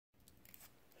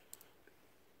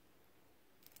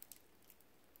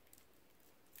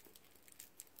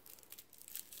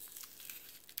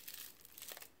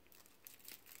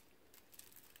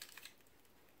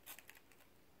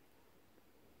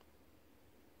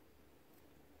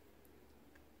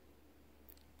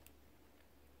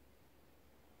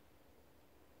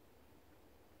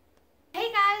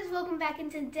welcome back,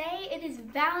 and today it is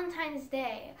Valentine's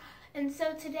Day. And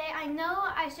so today, I know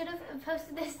I should have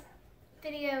posted this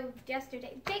video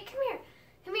yesterday. Jake, come here.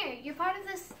 Come here. You're part of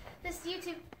this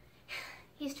YouTube.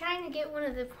 He's trying to get one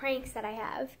of the pranks that I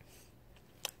have.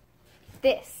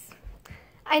 This.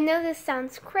 I know this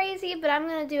sounds crazy, but I'm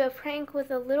going to do a prank with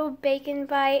a little bacon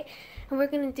bite, and we're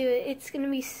going to do it. It's going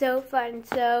to be so fun.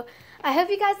 So I hope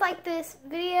you guys like this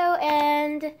video,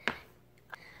 and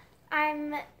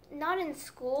I'm not in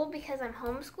school because I'm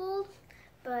homeschooled,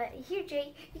 but here,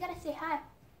 Jake, you got to say hi.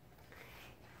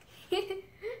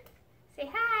 Say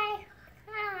hi.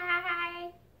 Hi.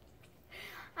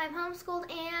 I'm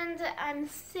homeschooled and I'm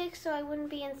sick, so I wouldn't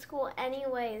be in school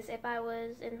anyways if I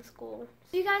was in school.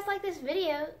 If you guys like this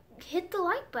video, hit the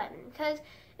like button, because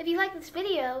if you like this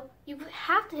video, you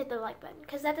have to hit the like button,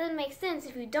 because that doesn't make sense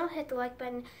if you don't hit the like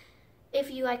button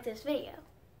if you like this video.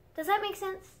 Does that make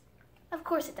sense? Of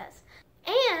course it does.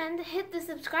 And hit the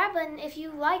subscribe button if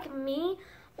you like me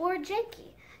or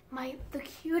Jakey, the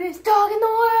cutest dog in the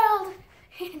world.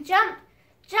 Jump,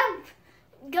 jump,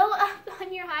 go up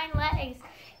on your hind legs.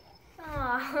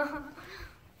 Aww.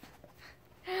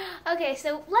 Okay,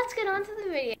 so let's get on to the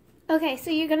video. Okay,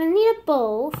 so you're gonna need a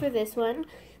bowl for this one.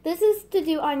 This is to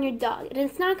do on your dog, and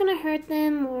it's not gonna hurt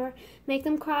them or make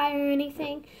them cry or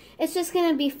anything. It's just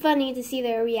gonna be funny to see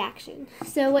their reaction.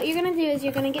 So what you're gonna do is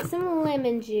you're gonna get some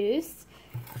lemon juice,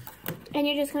 and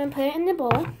you're just gonna put it in the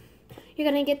bowl. You're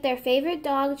gonna get their favorite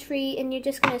dog treat, and you're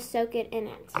just gonna soak it in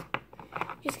it.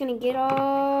 Just gonna get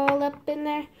all up in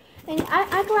there. And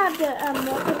I grabbed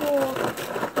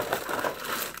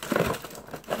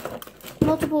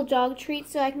multiple dog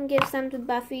treats so I can give some to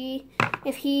Buffy.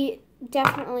 If he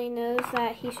definitely knows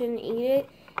that he shouldn't eat it,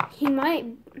 he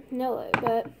might know it,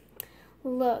 but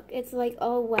look, it's like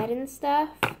all wet and stuff.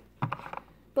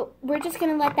 But we're just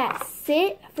gonna let that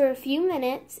sit for a few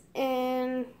minutes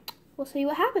and we'll see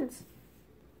what happens.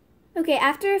 Okay,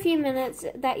 after a few minutes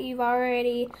that you've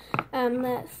already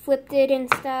flipped it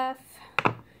and stuff,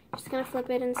 just gonna flip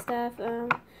it and stuff.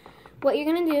 What you're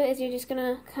gonna do is you're just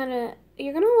gonna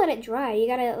you're gonna let it dry. You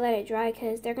gotta let it dry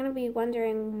because they're gonna be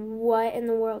wondering what in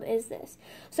the world is this.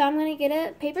 So I'm gonna get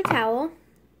a paper towel.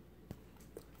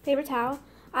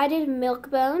 I did milk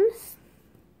bones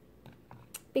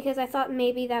because I thought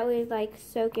maybe that would like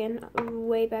soak in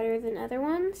way better than other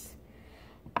ones.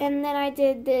 And then I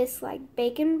did this like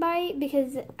bacon bite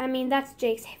because I mean that's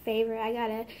Jake's favorite. I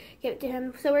gotta give it to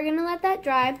him. So we're gonna let that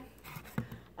dry.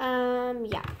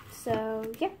 Yeah, so,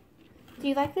 yeah. Do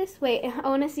you like this? Wait, I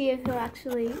want to see if he'll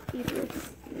actually eat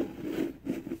this.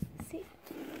 Let's see.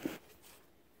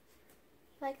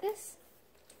 Like this?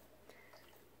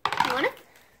 You want it?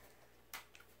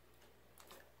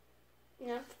 You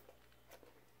know?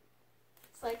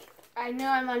 It's like, I know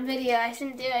I'm on video, I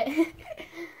shouldn't do it.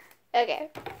 Okay.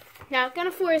 Now, I'm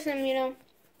gonna force him, you know.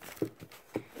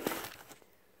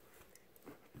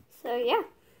 So, yeah.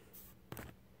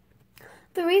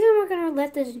 The reason we're going to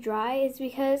let this dry is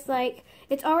because, like,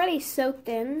 it's already soaked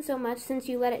in so much since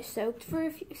you let it soak for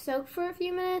a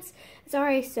few minutes. It's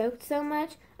already soaked so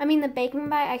much. I mean, the bacon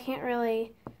bite, I can't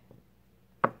really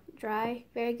dry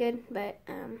very good, but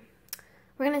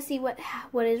we're going to see what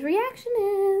his reaction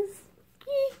is.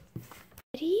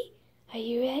 Ready? Are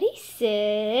you ready?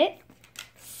 Sit.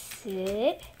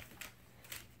 Sit.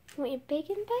 You want your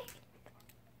bacon bite?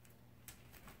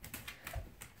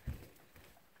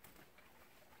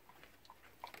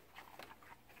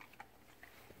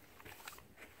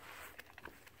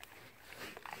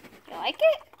 You like it?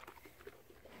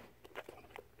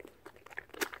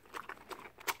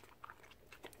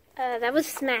 That was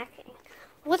smacking.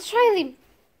 Let's try the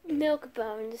milk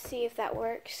bone to see if that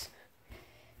works.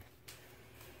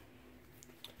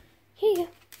 Here you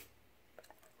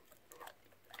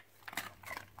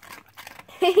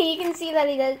go. You can see that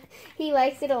he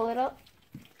likes it a little.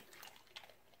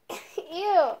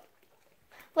 Ew.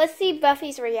 Let's see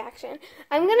Buffy's reaction.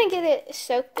 I'm gonna get it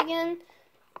soaked again.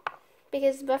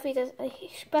 Because Buffy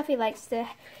likes to,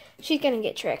 she's gonna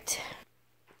get tricked.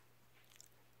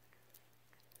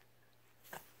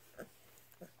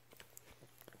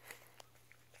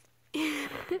 She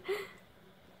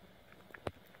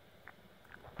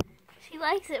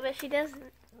likes it, but she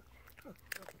doesn't.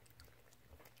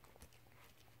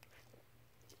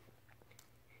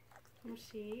 What's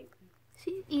she eating?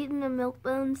 She's eating a milk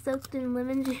bone soaked in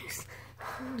lemon juice.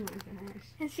 Oh my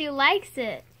gosh. And she likes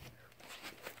it.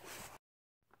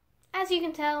 As you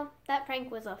can tell, that prank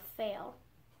was a fail.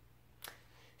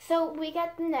 So we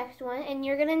got the next one, and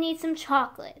you're gonna need some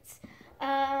chocolates.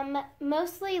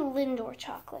 Mostly Lindor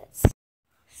chocolates.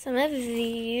 Some of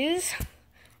these.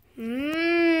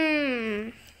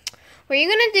 We're what you're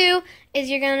gonna do is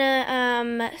you're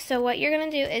gonna so what you're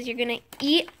gonna do is you're gonna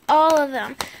eat all of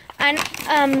them.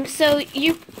 And so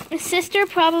your sister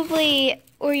probably,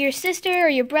 or your sister or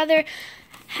your brother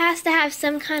has to have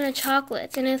some kind of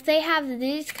chocolates, and if they have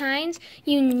these kinds,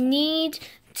 you need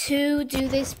to do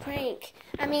this prank.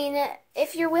 I mean,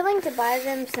 if you're willing to buy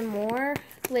them some more,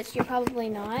 which you're probably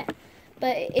not,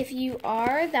 but if you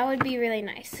are, that would be really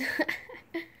nice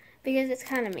because it's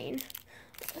kind of mean.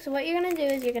 So what you're gonna do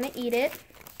is you're gonna eat it.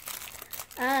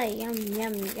 Ah, yum,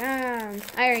 yum, yum.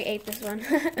 I already ate this one.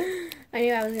 I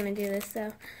knew I was gonna do this,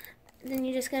 so. Then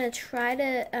you're just gonna try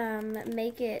to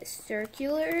make it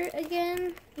circular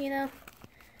again, you know.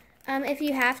 If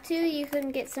you have to, you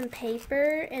can get some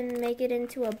paper and make it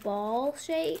into a ball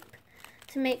shape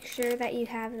to make sure that you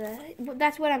have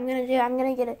that's what I'm gonna do. I'm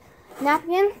gonna get a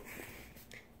napkin.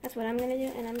 That's what I'm gonna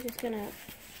do, and I'm just gonna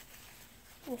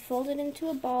fold it into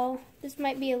a ball. This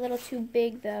might be a little too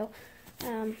big though.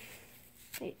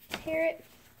 Tear it,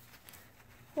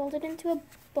 fold it into a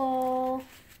ball.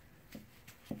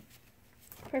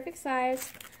 Perfect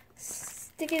size.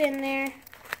 Stick it in there.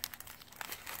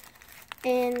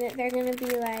 And they're going to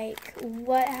be like,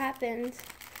 what happened?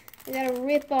 We got to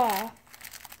rip off.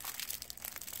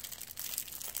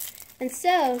 And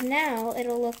so now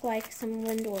it'll look like some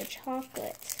Lindor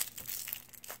chocolate.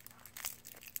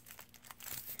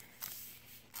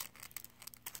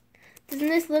 Doesn't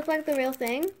this look like the real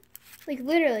thing? Like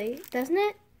literally, doesn't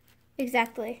it?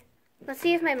 Exactly. Let's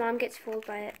see if my mom gets fooled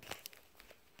by it.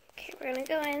 Okay, we're gonna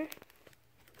go in.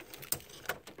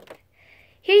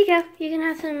 Here you go. You can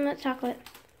have some chocolate.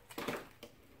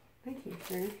 Thank you,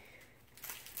 sir.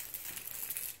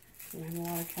 I have a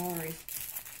lot of calories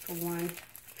for one.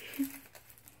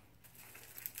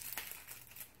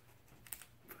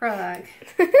 Frog.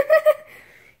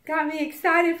 Got me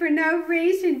excited for no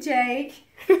reason, Jake.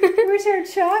 Where's our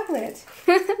chocolate?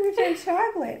 Where's our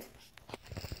chocolate?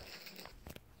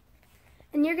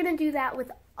 And you're gonna do that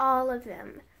with all of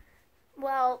them.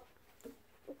 Well,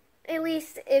 at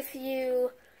least if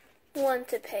you want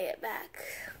to pay it back.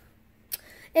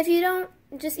 If you don't,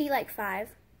 just eat like 5,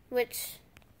 which,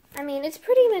 I mean, it's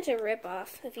pretty much a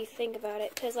rip-off if you think about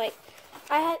it, because like,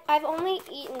 I've only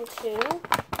eaten 2,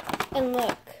 and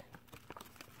look,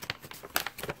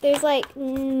 there's like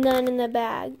none in the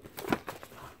bag.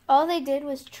 All they did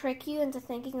was trick you into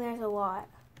thinking there's a lot.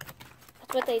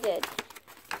 That's what they did.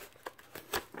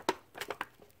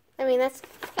 I mean, that's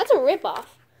a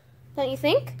rip-off, don't you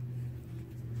think?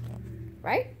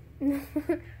 Right? That's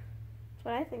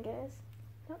what I think it is.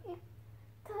 Don't you?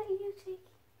 Don't you, Jake?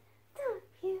 Don't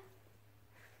you?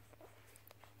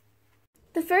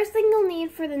 The first thing you'll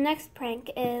need for the next prank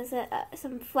is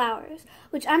some flowers,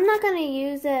 which I'm not going to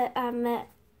use a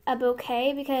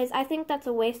bouquet because I think that's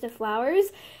a waste of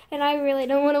flowers, and I really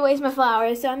don't want to waste my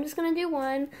flowers, so I'm just going to do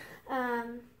one.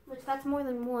 Which that's more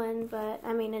than one, but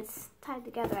I mean it's tied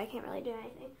together. I can't really do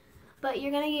anything. But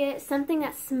you're gonna get something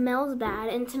that smells bad,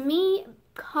 and to me,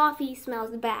 coffee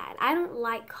smells bad. I don't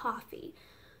like coffee,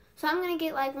 so I'm gonna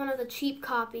get like one of the cheap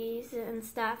coffees and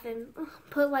stuff, and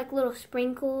put like little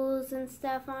sprinkles and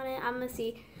stuff on it. I'm gonna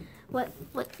see what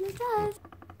this does.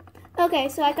 Okay,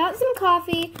 so I got some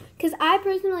coffee because I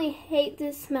personally hate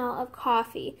the smell of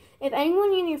coffee. If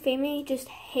anyone in your family just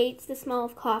hates the smell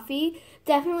of coffee,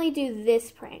 definitely do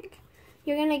this prank.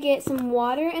 You're going to get some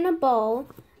water in a bowl,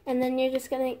 and then you're just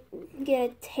going to get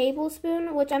a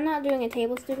tablespoon, which I'm not doing a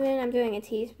tablespoon, I'm doing a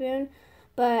teaspoon.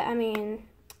 But, I mean,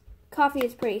 coffee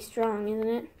is pretty strong, isn't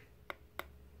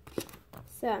it?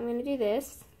 So I'm going to do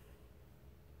this.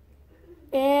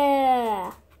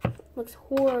 Yeah, looks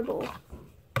horrible.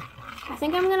 I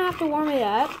think I'm going to have to warm it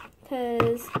up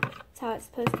because that's how it's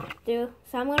supposed to do.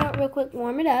 So I'm going to real quick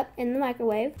warm it up in the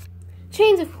microwave.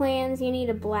 Change of plans, you need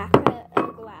a glass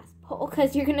bowl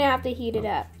because you're going to have to heat it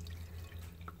up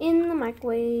in the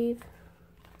microwave.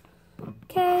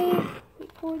 Okay, we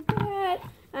poured that.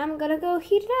 I'm going to go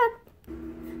heat it up.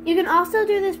 You can also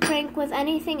do this prank with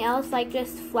anything else, like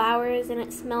just flowers and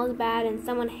it smells bad and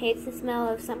someone hates the smell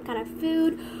of some kind of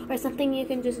food or something you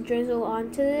can just drizzle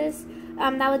onto this.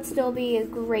 That would still be a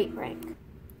great prank.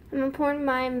 I'm going to pour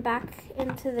mine back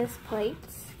into this plate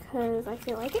because I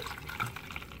feel like it.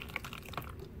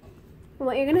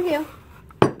 What you're going to do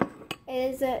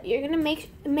is you're going to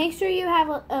make sure you have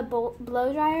a blow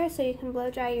dryer so you can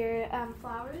blow dry your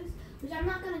flowers, which I'm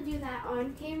not going to do that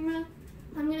on camera.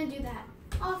 I'm going to do that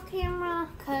off camera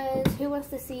because who wants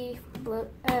to see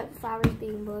flowers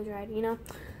being blow dried, you know?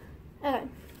 Okay.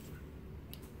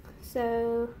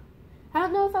 So, I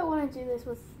don't know if I want to do this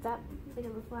with that big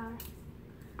of a flower.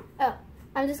 Oh,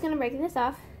 I'm just going to break this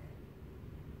off.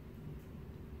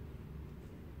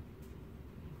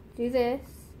 do this.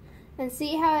 And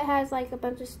see how it has like a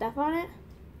bunch of stuff on it?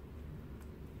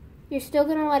 You're still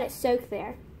going to let it soak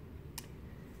there.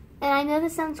 And I know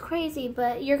this sounds crazy,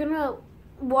 but you're going to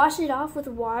wash it off with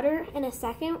water in a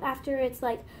second after it's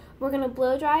like, we're going to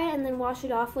blow dry it and then wash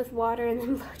it off with water and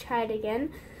then blow dry it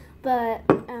again. But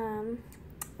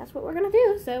that's what we're going to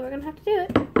do, so we're going to have to do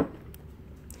it.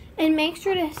 And make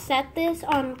sure to set this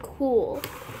on cool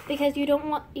because you don't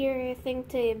want your thing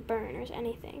to burn or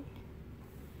anything.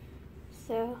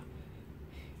 So,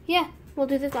 yeah, we'll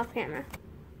do this off camera.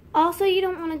 Also, you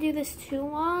don't want to do this too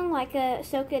long, like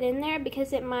soak it in there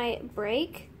because it might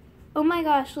break. Oh my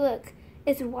gosh, look,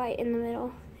 it's white in the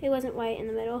middle. It wasn't white in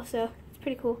the middle, so it's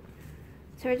pretty cool.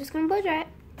 So we're just going to blow dry it.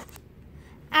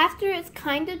 After it's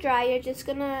kind of dry, you're just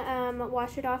going to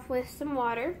wash it off with some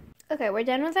water. Okay, we're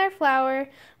done with our flower,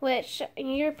 which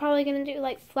you're probably going to do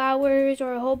like flowers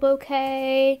or a whole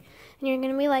bouquet. And you're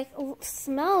going to be like,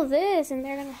 smell this, and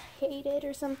they're going to hate it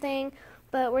or something.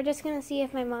 But we're just going to see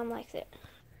if my mom likes it.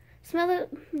 Smell the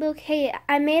bouquet.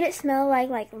 I made it smell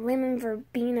like lemon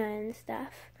verbena and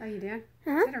stuff. Oh, you did?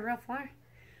 Uh-huh. Is that a real flower?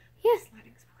 Yes.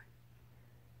 Sliding flower.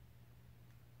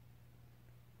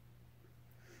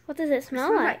 What does it smell It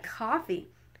smells like? like coffee.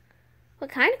 What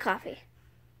kind of coffee?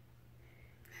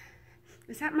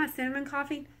 Is that my cinnamon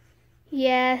coffee?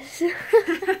 Yes.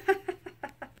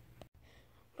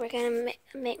 We're going to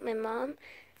make my mom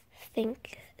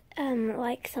think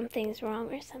like something's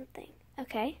wrong or something.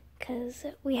 Okay? Because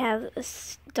we have a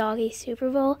doggy Super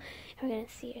Bowl, and we're going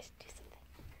to see her do something.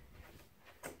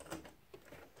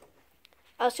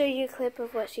 I'll show you a clip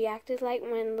of what she acted like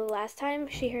when the last time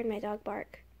she heard my dog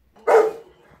bark.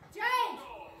 Jake!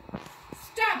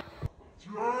 Stop!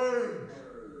 Jake!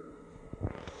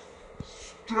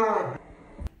 Stop!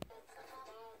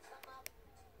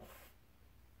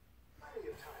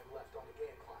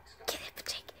 Get it,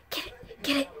 Jake. Get it.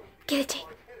 Get it. Get it, Jake.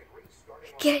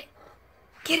 Get it.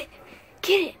 Get it.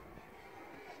 Get it.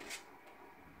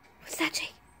 What's that,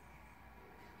 Jake?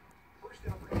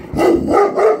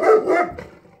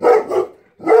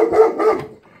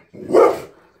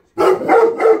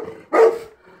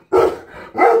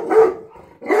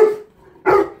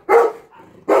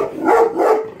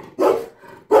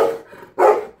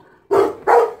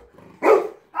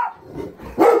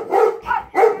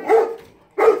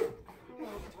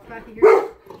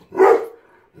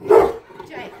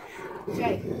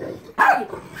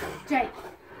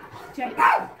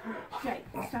 Jake,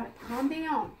 stop. Calm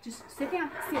down. Just sit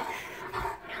down. Sit.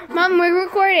 Mom, we're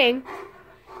recording.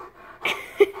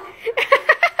 Hey,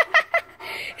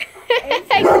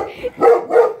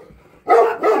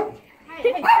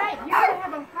 you're gonna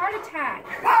have a heart attack.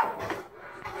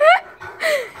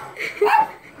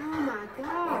 Oh my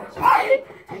gosh.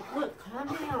 Jake, look, calm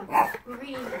down.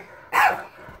 Breathe.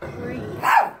 Breathe.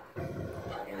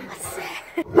 What's that?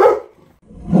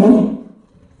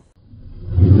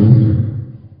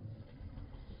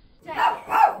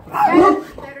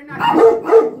 Better not.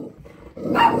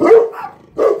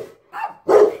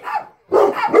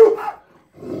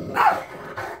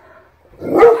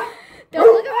 Don't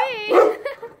look at me.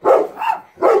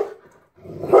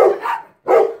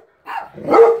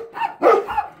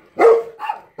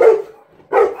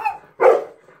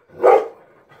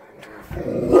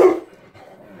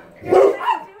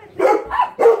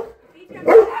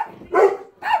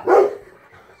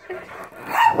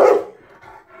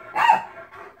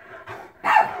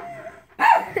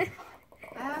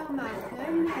 Oh my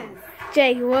goodness.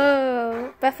 Jake,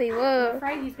 whoa. Buffy, whoa. I'm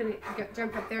afraid he's going to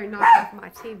jump up there and knock off my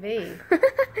TV.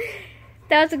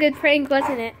 That was a good prank,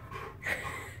 wasn't it?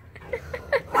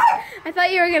 I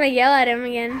thought you were going to yell at him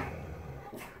again.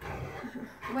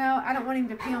 Well, I don't want him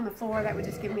to pee on the floor. That would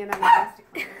just give me another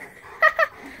plastic.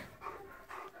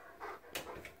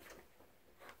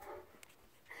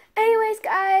 Anyways,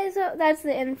 guys, that's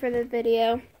the end for the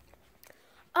video.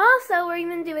 Also, we're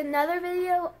going to do another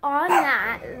video on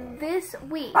that this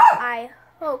week. I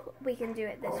hope we can do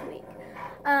it this week.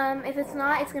 If it's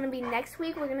not, it's going to be next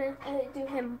week. We're going to do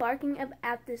him barking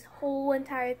at this whole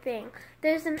entire thing.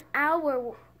 There's an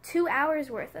hour, 2 hours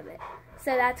worth of it.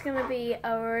 So that's going to be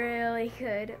a really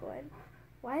good one.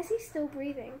 Why is he still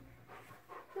breathing?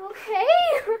 You okay?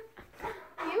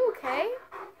 You okay?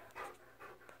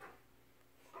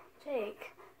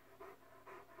 Jake.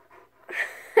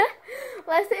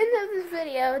 Well, that's the end of this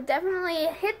video. Definitely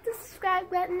hit the subscribe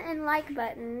button and like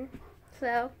button.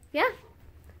 So, yeah.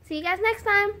 See you guys next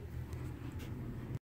time.